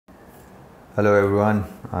Hello everyone,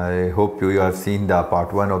 I hope you have seen the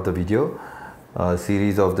part 1 of the video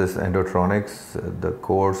series of this ENDOTRONICS, the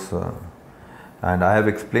course, and I have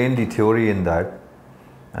explained the theory in that.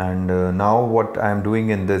 And now what I am doing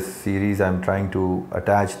in this series, I am trying to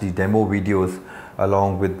attach the demo videos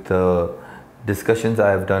along with the discussions I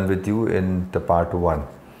have done with you in the part 1.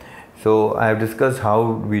 So I have discussed how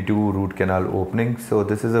we do root canal opening. So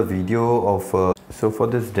this is a video of, so for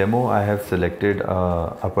this demo I have selected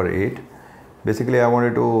upper 8. Basically I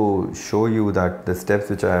wanted to show you that the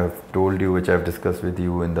steps which I have told you, which I have discussed with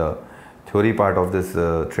you in the theory part of this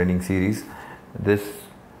training series, this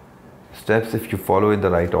steps, if you follow in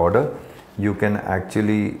the right order, you can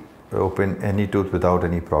actually open any tooth without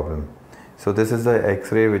any problem. So this is the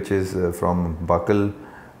x-ray which is from buccal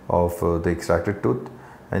of the extracted tooth,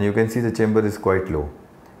 and you can see the chamber is quite low.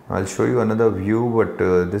 I'll show you another view, but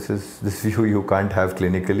this view you can't have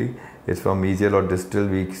clinically. It's from mesial or distal.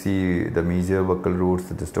 We see the mesial buccal roots,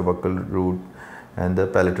 the distal buccal root, and the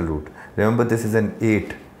palatal root. Remember, this is an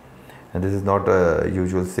 8, and this is not a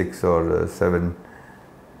usual 6 or 7.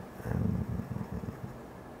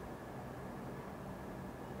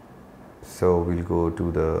 So we'll go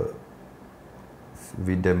to the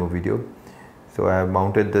demo video. So I have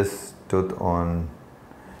mounted this tooth on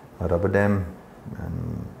a rubber dam,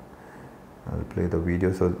 and I'll play the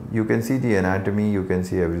video. So you can see the anatomy, you can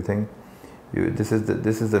see everything. This is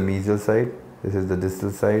the mesial side, this is the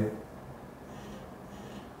distal side,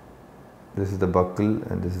 this is the buccal,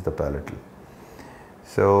 and this is the palatal.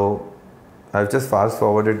 So I've just fast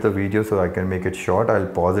forwarded the video so I can make it short. I'll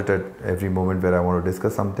pause it at every moment where I want to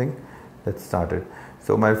discuss something. Let's start it.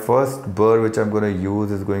 So my first burr which I'm going to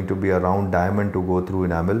use is going to be a round diamond to go through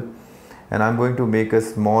enamel, and I'm going to make a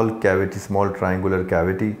small cavity, small triangular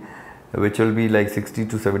cavity, which will be like 60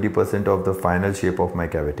 to 70% of the final shape of my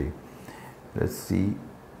cavity. Let's see.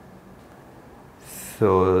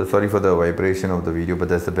 So sorry for the vibration of the video, but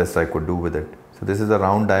that's the best I could do with it. So this is a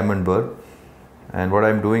round diamond burr, and what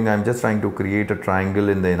I'm doing, I'm just trying to create a triangle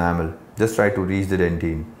in the enamel. Just try to reach the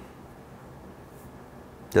dentine.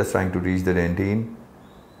 Just trying to reach the dentine,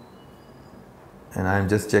 and I'm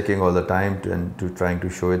just checking all the time and trying to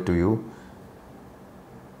show it to you.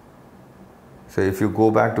 So if you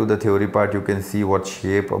go back to the theory part, you can see what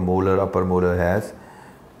shape a molar, upper molar has.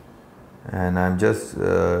 And I'm just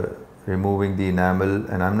removing the enamel,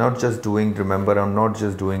 and I'm not just doing, remember, I'm not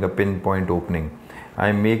just doing a pinpoint opening.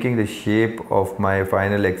 I'm making the shape of my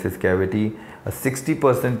final excess cavity a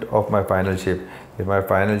 60% of my final shape. If my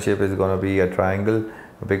final shape is going to be a triangle,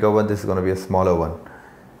 a bigger one, this is going to be a smaller one.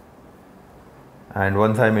 And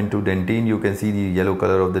once I'm into dentine, you can see the yellow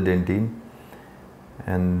color of the dentine.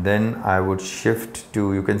 And then I would shift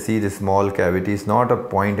to, you can see the small cavity is not a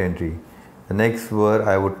point entry. The next burr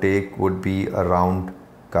I would take would be a round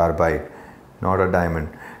carbide, not a diamond.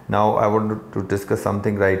 Now I want to discuss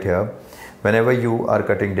something right here. Whenever you are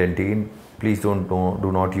cutting dentine, please do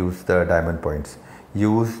not use the diamond points.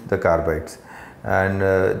 Use the carbides, and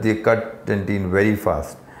they cut dentine very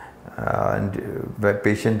fast. And the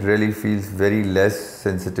patient really feels very less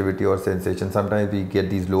sensitivity or sensation. Sometimes we get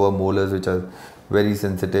these lower molars which are very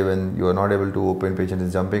sensitive, and you are not able to open. Patient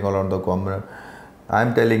is jumping around the corner.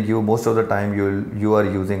 I'm telling you, most of the time you are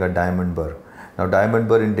using a diamond burr. Now diamond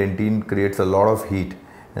burr in dentine creates a lot of heat,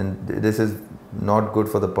 and this is not good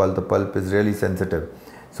for the pulp. The pulp is really sensitive,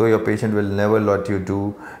 so your patient will never let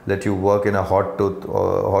you work in a hot tooth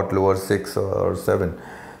or hot lower 6 or 7.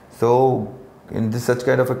 So in such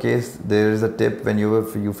kind of a case, there is a tip. When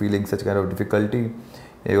you feeling such kind of difficulty,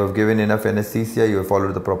 you have given enough anesthesia, you have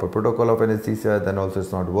followed the proper protocol of anesthesia, then also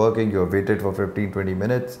it's not working, you have waited for 15-20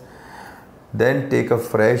 minutes, then take a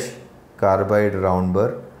fresh carbide round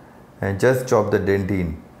burr and just chop the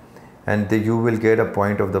dentine, and you will get a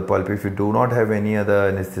point of the pulp. If you do not have any other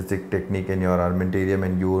anesthetic technique in your armamentarium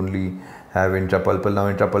and you only have intrapulpal,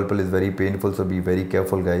 now intrapulpal is very painful, so be very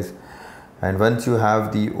careful guys. And once you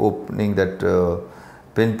have the opening, that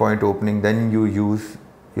pinpoint opening, then you use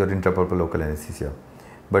your intrapulpal local anesthesia.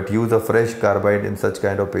 But use a fresh carbide in such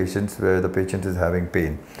kind of patients where the patient is having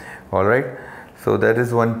pain. Alright, so that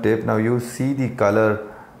is one tip. Now you see the color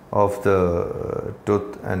of the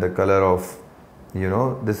tooth and the color of,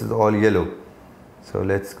 this is all yellow. So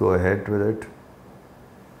let's go ahead with it.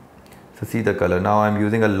 So see the color. Now I'm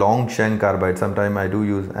using a long shank carbide. Sometimes I do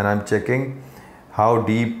use, and I'm checking how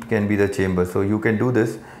deep can be the chamber. So you can do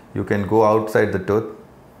this. You can go outside the tooth,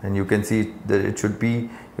 and you can see that it should be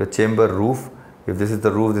your chamber roof. If this is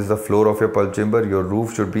the roof, this is the floor of your pulp chamber, your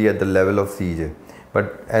roof should be at the level of CJ.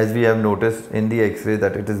 But as we have noticed in the x-ray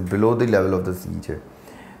that it is below the level of the CJ.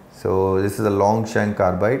 So this is a long shank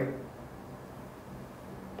carbide.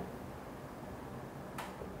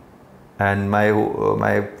 and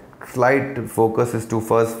my slight focus is to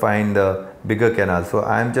first find the bigger canal. So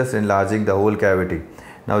I am just enlarging the whole cavity.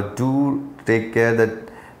 Now do take care that,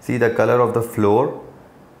 see, the color of the floor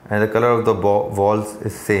and the color of the walls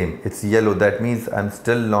is same, it's yellow. That means I've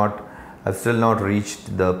still not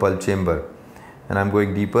reached the pulp chamber, and I'm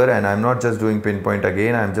going deeper, and I'm not just doing pinpoint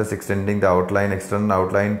again, I'm just extending the outline, external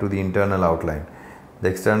outline to the internal outline. The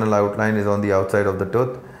external outline is on the outside of the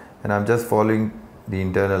tooth, and I'm just following the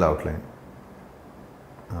internal outline.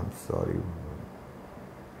 I'm sorry.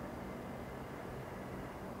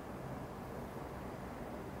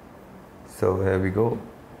 So here we go.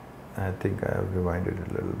 I think I have rewinded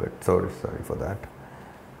it a little bit. Sorry for that.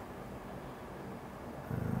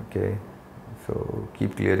 Okay. So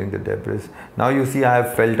keep clearing the debris. Now you see I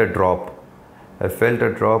have felt a drop. I felt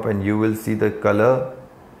a drop, and you will see the color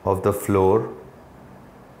of the floor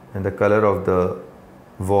and the color of the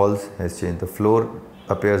walls has changed. The floor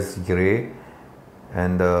appears gray,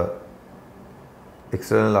 and the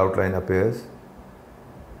external outline appears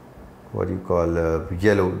what you call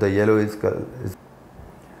yellow. The yellow is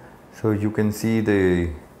so you can see the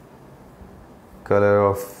color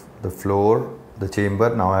of the floor, the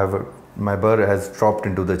chamber. Now I have my burr has dropped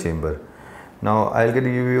into the chamber. Now I'll give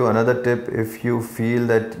you another tip. If you feel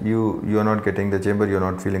that you are not getting the chamber, you're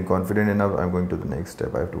not feeling confident enough, I'm going to the next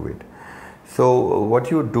step. I have to wait. So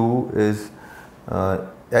what you do is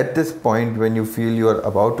at this point, when you feel you are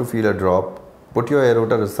about to feel a drop, put your air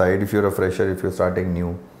rotor aside. If you're a fresher, if you're starting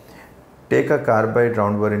new, take a carbide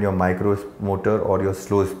round burr in your micro motor or your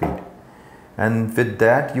slow speed, and with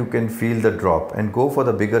that you can feel the drop, and go for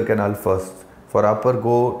the bigger canal first. For upper,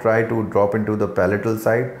 try to drop into the palatal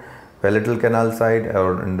canal side,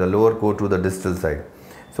 or in the lower, go to the distal side.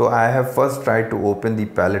 So I have first tried to open the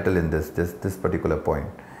palatal in this particular point.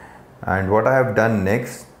 And what I have done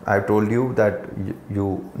next, I have told you that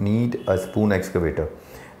you need a spoon excavator.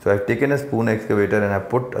 So I have taken a spoon excavator, and I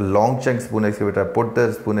put a long chunk spoon excavator. I put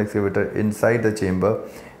the spoon excavator inside the chamber,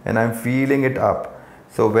 and I am feeling it up.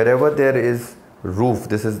 So wherever there is roof,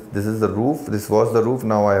 this is the roof, this was the roof,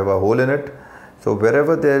 now I have a hole in it. So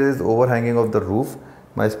wherever there is overhanging of the roof,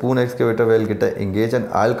 my spoon excavator will get engaged, and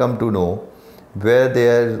I'll come to know where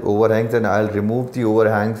there is overhangs, and I'll remove the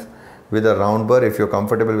overhangs with a round burr. If you're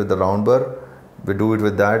comfortable with the round burr, we do it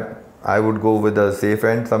with that. I would go with a safe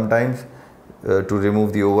end sometimes to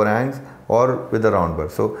remove the overhangs, or with the round burr.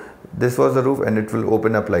 So this was the roof, and it will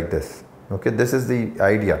open up like this. Okay, this is the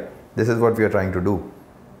idea. This is what we are trying to do.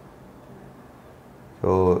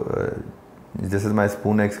 So this is my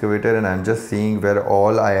spoon excavator, and I'm just seeing where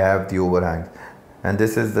all I have the overhangs. And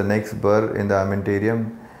this is the next burr in the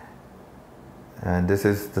armamentarium, and this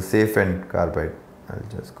is the safe end carbide. I'll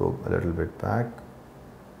just go a little bit back.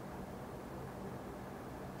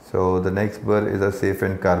 So the next burr is a safe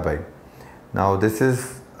end carbide. Now this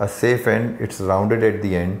is a safe end, it's rounded at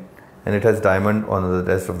the end, and it has diamond on the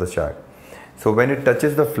rest of the shaft. So when it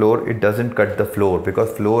touches the floor, it doesn't cut the floor,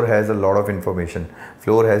 because floor has a lot of information.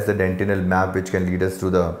 Floor has the dentinal map, which can lead us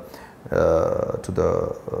to the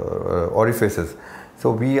orifices.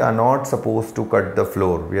 So we are not supposed to cut the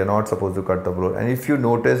floor. We are not supposed to cut the floor. And if you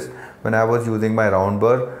notice, when I was using my round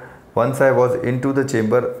burr, once I was into the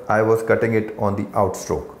chamber, I was cutting it on the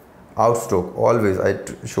outstroke. Outstroke always. I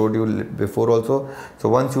showed you before also. So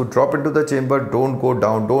once you drop into the chamber, don't go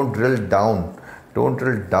down. Don't drill down. Don't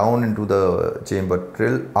drill down into the chamber.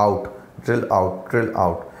 Drill out. Drill out. Drill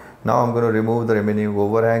out. Now I'm going to remove the remaining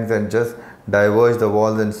overhangs and just diverge the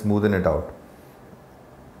walls and smoothen it out.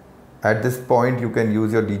 At this point, you can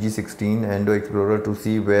use your DG16 Endo Explorer to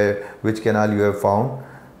see which canal you have found.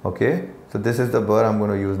 Okay, so this is the burr I'm going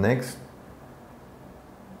to use next,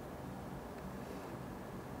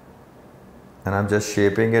 and I'm just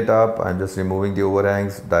shaping it up. I'm just removing the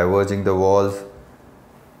overhangs, diverging the walls.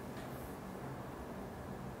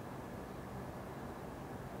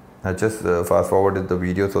 I just fast forwarded the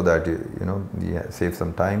video so that you save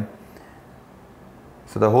some time.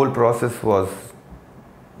 So the whole process was,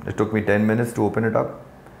 it took me 10 minutes to open it up.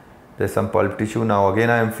 There's some pulp tissue. Now again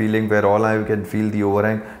I am feeling where all I can feel the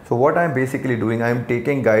overhang. So what I am basically doing, I am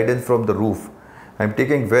taking guidance from the roof. I am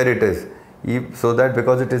taking where it is. So that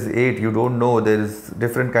because it is 8, you don't know, there is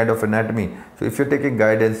different kind of anatomy. So if you're taking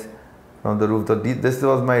guidance from the roof, so this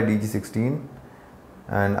was my DG16,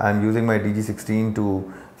 and I'm using my DG16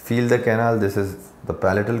 to feel the canal. This is the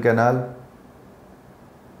palatal canal,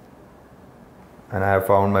 and I have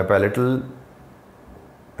found my palatal,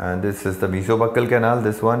 and this is the mesobuccal canal,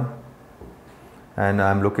 this one, and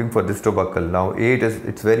I'm looking for distobuccal. Now 8 is,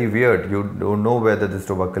 it's very weird, you don't know where the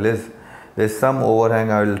distobuccal is. There's some overhang,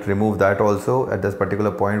 I will remove that also at this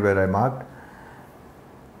particular point where I marked.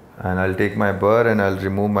 And I'll take my burr and I'll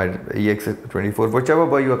remove my EX24, whichever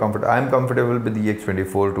burr you are comfortable. I'm comfortable with the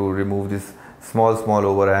EX24 to remove this small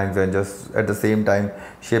overhangs and just at the same time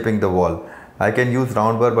shaping the wall. I can use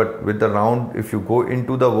round burr, but with the round, if you go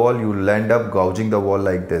into the wall, you will end up gouging the wall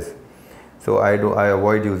like this. So I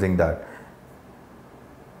avoid using that.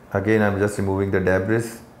 Again, I'm just removing the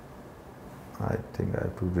debris. I think I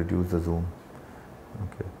have to reduce the zoom.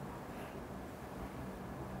 Okay.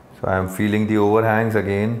 So I am feeling the overhangs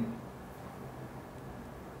again.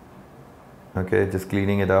 Okay, just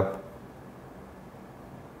cleaning it up.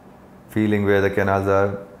 Feeling where the canals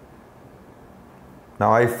are.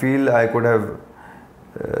 Now I feel I could have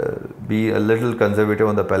be a little conservative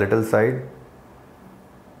on the palatal side.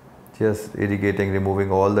 Just irrigating,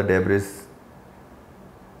 removing all the debris.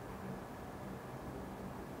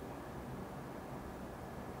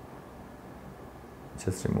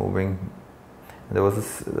 Just removing. There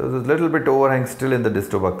was a little bit overhang still in the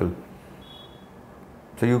distobuckle.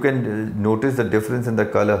 So you can notice the difference in the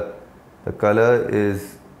color. The color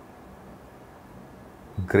is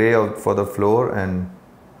grey out for the floor and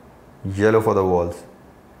yellow for the walls.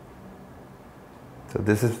 So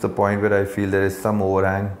this is the point where I feel there is some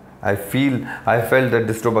overhang. I felt that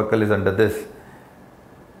distobuckle is under this.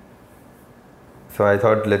 So I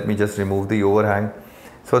thought, let me just remove the overhang.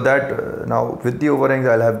 So that now with the overhangs,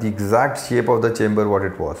 I'll have the exact shape of the chamber what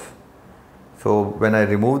it was. So when I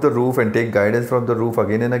remove the roof and take guidance from the roof,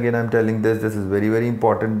 again and again I'm telling this is very, very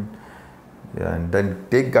important. Yeah, and then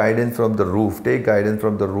take guidance from the roof,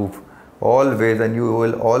 always, and you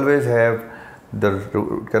will always have the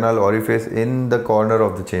canal orifice in the corner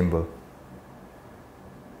of the chamber.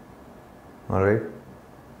 Alright.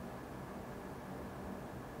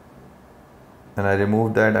 And I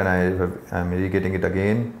removed that and I'm irrigating it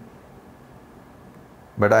again.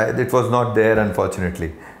 But it was not there,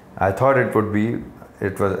 unfortunately. I thought it would be.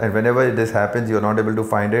 It was, and whenever this happens, you're not able to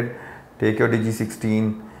find it, take your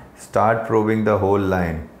Digi16, start probing the whole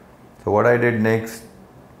line. So what I did next,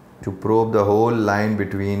 to probe the whole line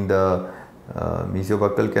between the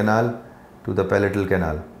mesiobuccal canal to the palatal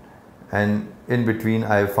canal, and in between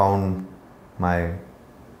I found my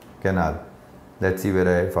canal. Let's see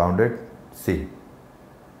where I found it. See,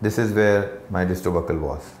 this is where my distobuccal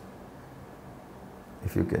was.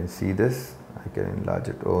 If you can see this, I can enlarge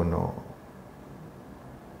it. Oh no.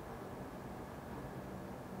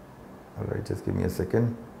 Alright, just give me a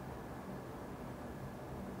second.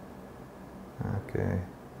 Okay.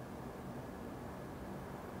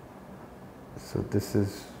 So this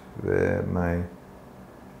is where my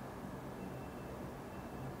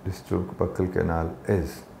distobuccal canal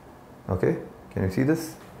is. Okay, can you see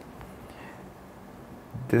this?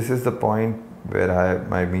 This is the point where I have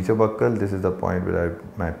my mesiobuccal, this is the point where I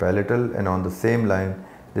have my palatal, and on the same line,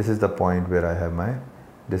 this is the point where I have my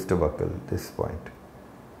distobuccal, this point.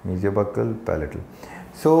 Mesiobuccal, palatal.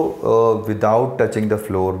 So without touching the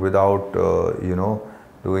floor, without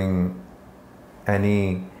doing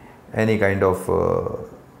any kind of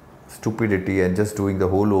stupidity and just doing the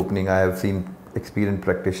whole opening, I have seen experienced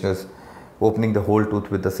practitioners opening the whole tooth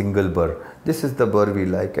with a single burr. This is the burr we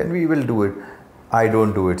like and we will do it. I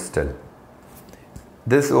don't do it still.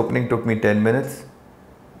 This opening took me 10 minutes.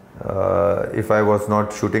 If I was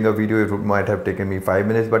not shooting a video, it might have taken me 5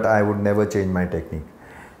 minutes, but I would never change my technique.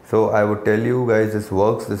 So I would tell you guys, this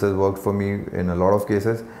works. This has worked for me in a lot of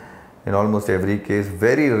cases, in almost every case.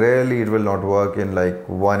 Very rarely it will not work in like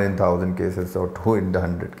 1 in 1,000 cases or 2 in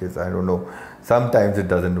 100 cases. I don't know. Sometimes it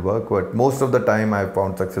doesn't work, but most of the time I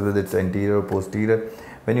found success with its anterior or posterior.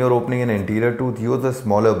 When you're opening an anterior tooth, use a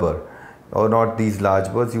smaller burr, or not these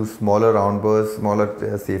large burrs. Use smaller round burrs,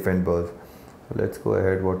 smaller safe end burrs. So let's go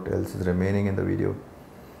ahead. What else is remaining in the video?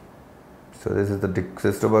 So this is the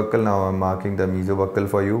distobuccal. Now I'm marking the mesiobuccal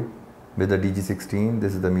for you with the Digi16.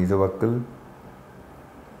 This is the mesiobuccal.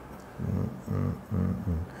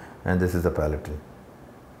 And this is the palatal.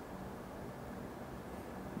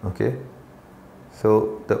 Okay.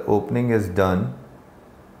 So the opening is done.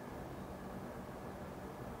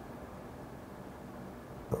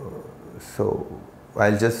 So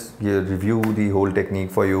I'll just review the whole technique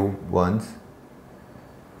for you once.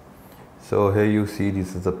 So here you see,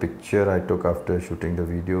 this is a picture I took after shooting the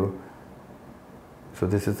video. So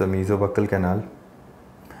this is the mesiobuccal canal,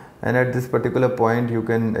 and at this particular point you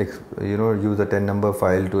can use a 10 number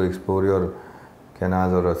file to explore your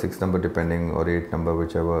canals, or a 6 number depending, or 8 number,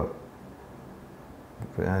 whichever.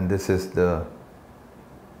 And this is the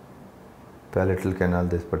palatal canal,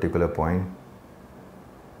 this particular point.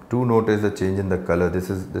 Do notice the change in the color.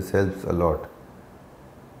 This helps a lot.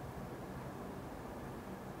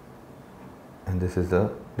 And this is the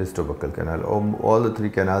distobuccal canal. All the three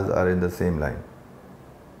canals are in the same line.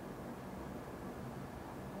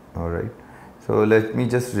 Alright, so let me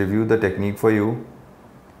just review the technique for you.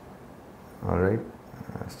 Alright,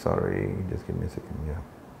 sorry, just give me a second. Yeah.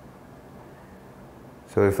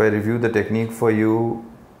 So if I review the technique for you,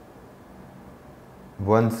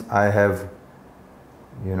 once I have,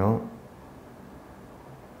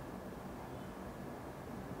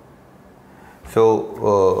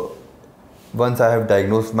 once I have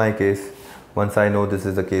diagnosed my case, once I know this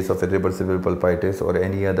is a case of irreversible pulpitis or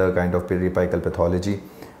any other kind of periapical pathology,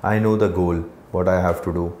 I know the goal, what I have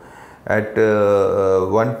to do. At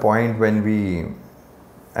one point when we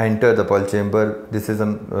enter the pulp chamber, this is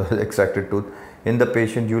an extracted tooth. In the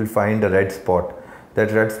patient, you will find a red spot.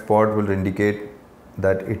 That red spot will indicate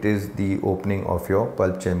that it is the opening of your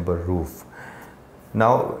pulp chamber roof.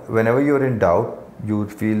 Now, whenever you are in doubt, you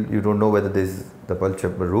feel you don't know whether this is the pulp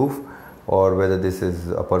chamber roof or whether this is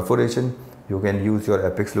a perforation, you can use your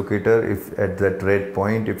apex locator. If at that red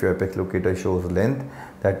point, if your apex locator shows length,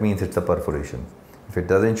 that means it's a perforation. If it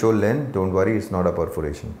doesn't show length, don't worry, it's not a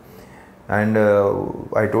perforation. And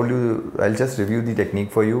I told you, I'll just review the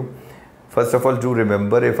technique for you. First of all, do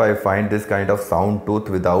remember, if I find this kind of sound tooth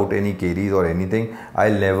without any caries or anything,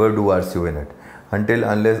 I'll never do RCO in it.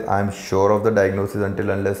 Unless I'm sure of the diagnosis,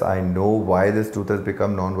 unless I know why this tooth has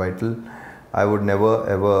become non-vital, I would never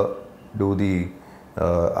ever do the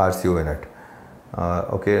RCO in it.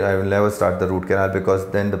 Okay, I will never start the root canal, because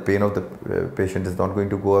then the pain of the patient is not going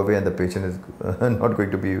to go away and the patient is not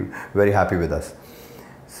going to be very happy with us.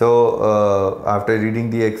 So after reading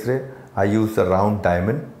the x-ray, I use a round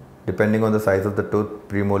diamond. Depending on the size of the tooth,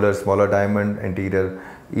 premolar smaller diamond, anterior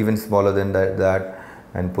even smaller than that,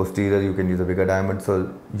 and posterior you can use a bigger diamond.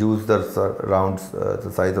 So use the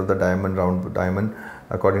the size of the diamond, round diamond,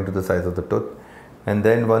 according to the size of the tooth. And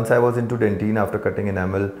then once I was into dentine, after cutting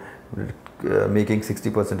enamel, making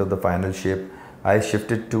 60% of the final shape, I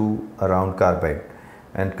shifted to a round carbide.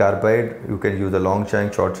 And carbide, you can use a long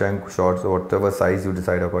shank, shorts, or whatever size you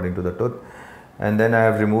decide according to the tooth. And then I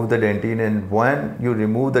have removed the dentine, and when you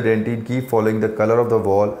remove the dentine, keep following the color of the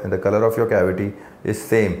wall, and the color of your cavity is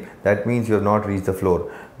same. That means you have not reached the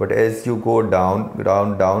floor. But as you go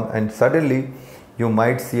down, and suddenly you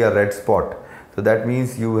might see a red spot. So that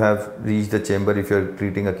means you have reached the chamber if you are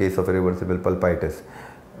treating a case of irreversible pulpitis.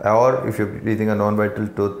 Or if you are treating a non-vital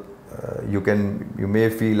tooth, you may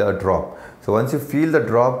feel a drop. So once you feel the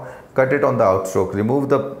drop, cut it on the outstroke. Remove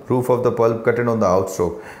the roof of the pulp, cut it on the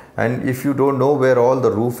outstroke. And if you don't know where all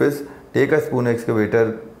the roof is, take a spoon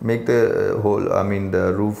excavator, make the hole,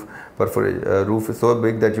 the roof is so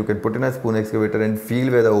big that you can put in a spoon excavator and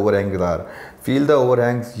feel where the overhangs are. Feel the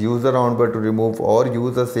overhangs, use a round bar to remove, or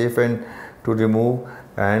use a safe end to remove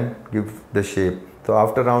and give the shape. So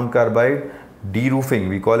after round carbide, de-roofing,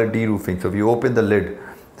 we call it de-roofing. So we open the lid.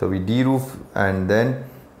 So we de-roof, and then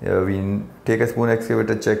we take a spoon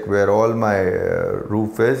excavator, check where all my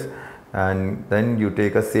roof is, and then you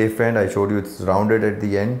take a safe end. I showed you it's rounded at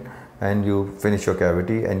the end, and you finish your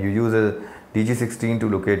cavity, and you use a DG16 to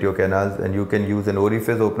locate your canals, and you can use an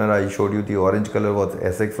orifice opener. I showed you the orange color was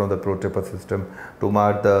Essex from the ProTripper system to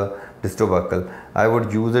mark the distobuccal. I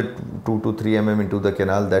would use it 2 to 3 mm into the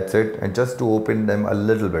canal, that's it, and just to open them a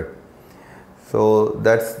little bit. So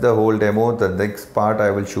that's the whole demo. The next part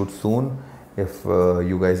I will shoot soon. If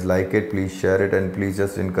you guys like it, please share it, and please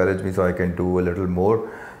just encourage me so I can do a little more.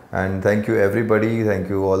 And thank you everybody, thank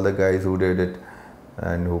you all the guys who did it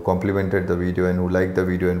and who complimented the video and who liked the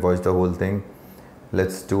video and watched the whole thing.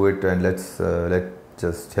 Let's do it, and let's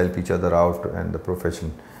just help each other out and the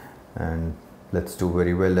profession, and let's do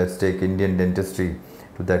very well. Let's take Indian dentistry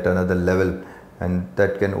to that another level, and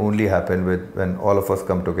that can only happen when all of us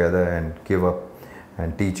come together and give up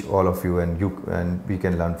and teach all of you, and we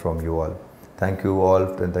can learn from you all. Thank you all,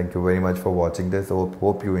 and thank you very much for watching this.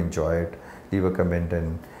 Hope you enjoy it. Leave a comment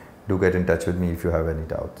and do get in touch with me if you have any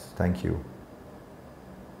doubts. Thank you.